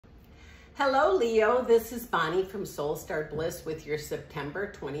Hello, Leo. This is Bonnie from Soul Star Bliss with your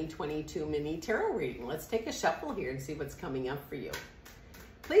September 2022 mini tarot reading. Let's take a shuffle here and see what's coming up for you.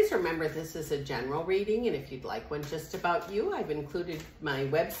 Please remember this is a general reading, and if you'd like one just about you, I've included my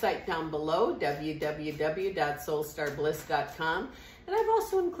website down below, www.soulstarbliss.com, and I've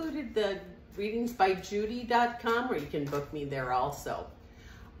also included the readingsbyjudy.com, where you can book me there also.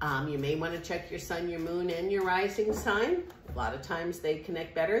 You may want to check your sun, your moon, and your rising sign. A lot of times they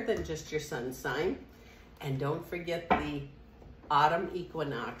connect better than just your sun sign. And don't forget the autumn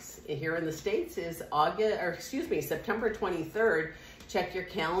equinox here in the States is September 23rd. Check your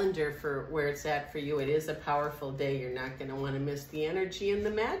calendar for where it's at for you. It is a powerful day. You're not going to want to miss the energy and the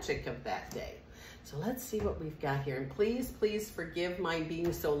magic of that day. So let's see what we've got here. And please forgive my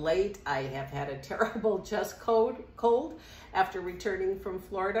being so late. I have had a terrible chest cold after returning from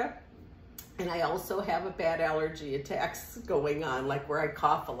Florida. And I also have a bad allergy attacks going on, like where I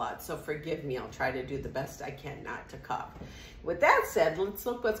cough a lot. So forgive me. I'll try to do the best I can not to cough. With that said, let's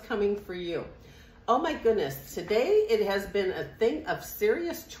look what's coming for you. Oh my goodness. Today it has been a thing of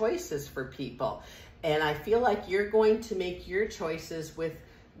serious choices for people. And I feel like you're going to make your choices with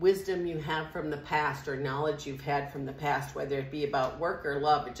wisdom you have from the past or knowledge you've had from the past, whether it be about work or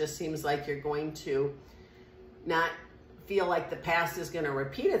love. It just seems like you're going to not feel like the past is going to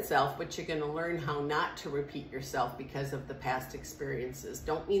repeat itself, but you're going to learn how not to repeat yourself because of the past experiences.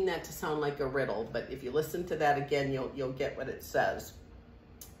 Don't mean that to sound like a riddle, but if you listen to that again, you'll get what it says.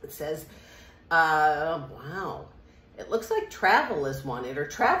 It says, wow. It looks like travel is wanted, or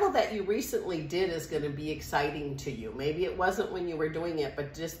travel that you recently did is going to be exciting to you. Maybe it wasn't when you were doing it,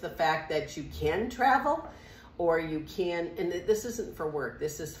 but just the fact that you can travel, or you can, and this isn't for work,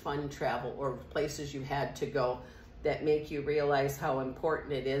 this is fun travel or places you had to go that make you realize how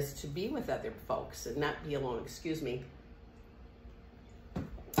important it is to be with other folks and not be alone. Excuse me.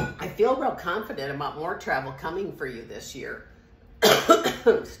 I feel real confident about more travel coming for you this year.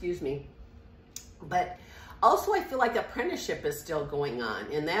 Excuse me. But also, I feel like apprenticeship is still going on,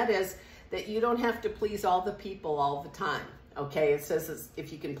 and that is that you don't have to please all the people all the time, okay? It says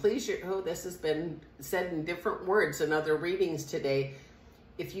if you can please this has been said in different words in other readings today.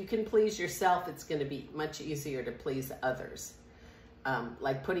 If you can please yourself, it's going to be much easier to please others.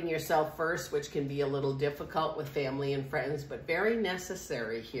 Like putting yourself first, which can be a little difficult with family and friends, but very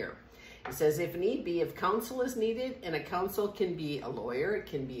necessary here. It says, if need be, if counsel is needed, and a counsel can be a lawyer, it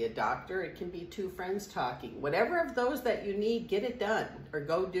can be a doctor, it can be two friends talking. Whatever of those that you need, get it done or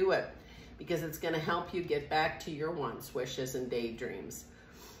go do it, because it's going to help you get back to your wants, wishes, and daydreams.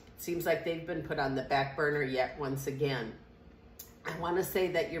 It seems like they've been put on the back burner yet once again. I want to say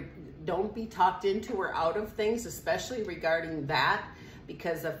that don't be talked into or out of things, especially regarding that,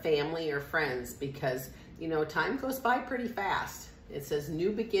 because of family or friends, because, you know, time goes by pretty fast. It says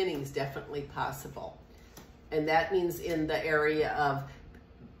new beginnings definitely possible. And that means in the area of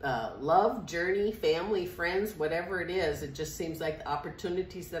love, journey, family, friends, whatever it is. It just seems like the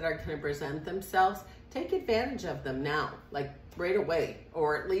opportunities that are going to present themselves, take advantage of them now, like right away,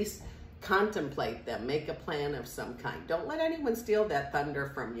 or at least contemplate them. Make a plan of some kind. Don't let anyone steal that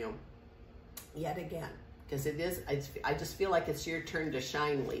thunder from you yet again, because I just feel like it's your turn to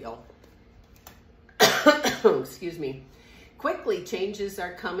shine, Leo. Excuse me. Quickly, changes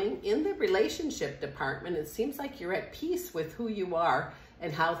are coming in the relationship department. It seems like you're at peace with who you are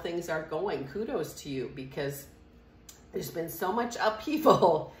and how things are going. Kudos to you, because there's been so much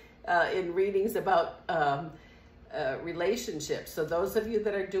upheaval in readings about relationships. So those of you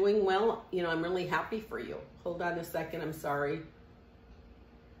that are doing well, you know, I'm really happy for you. Hold on a second. I'm sorry.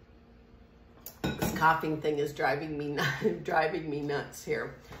 This coughing thing is driving me nuts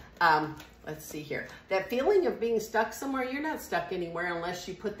here. Let's see here. That feeling of being stuck somewhere, you're not stuck anywhere unless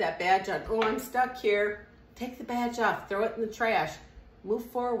you put that badge on. Oh, I'm stuck here. Take the badge off. Throw it in the trash. Move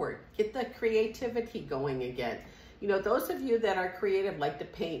forward. Get the creativity going again. You know, those of you that are creative, like to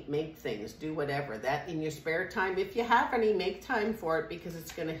paint, make things, do whatever, that in your spare time, if you have any, make time for it, because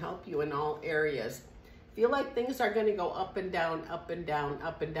it's going to help you in all areas. Feel like things are going to go up and down, up and down,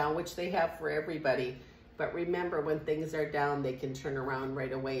 up and down, which they have for everybody. But remember, when things are down, they can turn around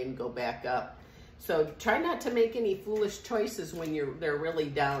right away and go back up. So try not to make any foolish choices when they're really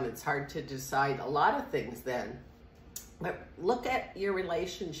down. It's hard to decide a lot of things then. But look at your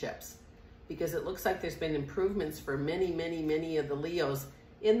relationships, because it looks like there's been improvements for many, many, many of the Leos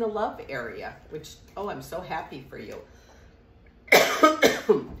in the love area, which, oh, I'm so happy for you.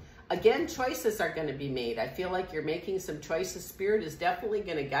 Again, choices are going to be made. I feel like you're making some choices. Spirit is definitely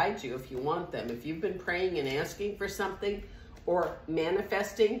going to guide you if you want them. If you've been praying and asking for something or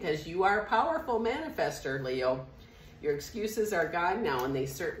manifesting, because you are a powerful manifester, Leo, Your excuses are gone now, and they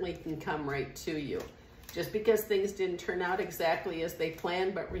certainly can come right to you. Just because things didn't turn out exactly as they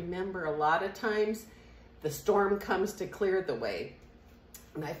planned, but remember, a lot of times the storm comes to clear the way.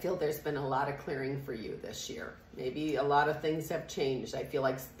 And I feel there's been a lot of clearing for you this year. Maybe a lot of things have changed. I feel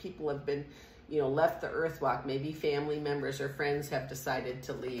like people have been, left the earth walk. Maybe family members or friends have decided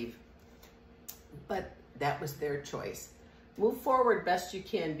to leave. But that was their choice. Move forward best you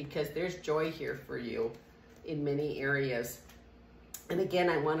can, because there's joy here for you in many areas. And again,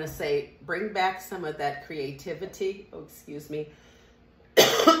 I want to say, bring back some of that creativity. Oh, excuse me.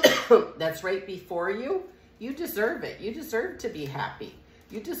 That's right before you. You deserve it. You deserve to be happy.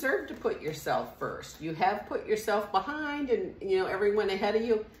 You deserve to put yourself first. You have put yourself behind and, everyone ahead of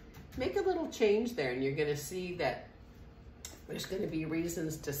you. Make a little change there, and you're going to see that there's going to be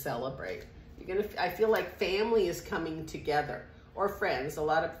reasons to celebrate. I feel like family is coming together, or friends. A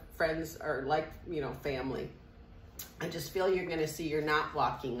lot of friends are like, family. I just feel you're going to see you're not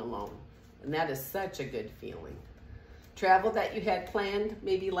walking alone. And that is such a good feeling. Travel that you had planned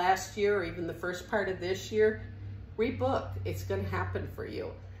maybe last year or even the first part of this year, rebook. It's going to happen for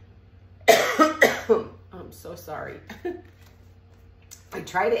you. I'm so sorry. I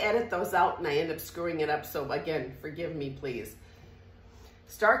try to edit those out and I end up screwing it up. So again, forgive me, please.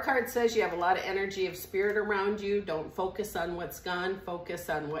 Star card says you have a lot of energy of spirit around you. Don't focus on what's gone. Focus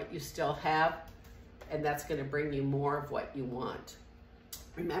on what you still have. And that's going to bring you more of what you want.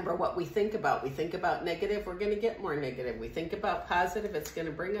 Remember what we think about. We think about negative, we're going to get more negative. We think about positive, it's going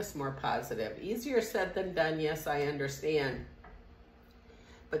to bring us more positive. Easier said than done, yes, I understand.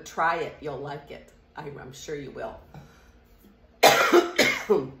 But try it, you'll like it. I'm sure you will.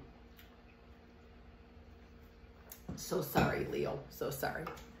 So sorry, Leo, so sorry.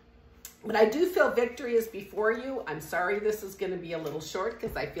 But I do feel victory is before you. I'm sorry this is going to be a little short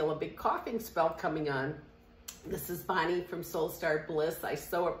because I feel a big coughing spell coming on. This is Bonnie from Soul Star Bliss. I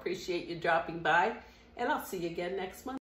so appreciate you dropping by, and I'll see you again next month.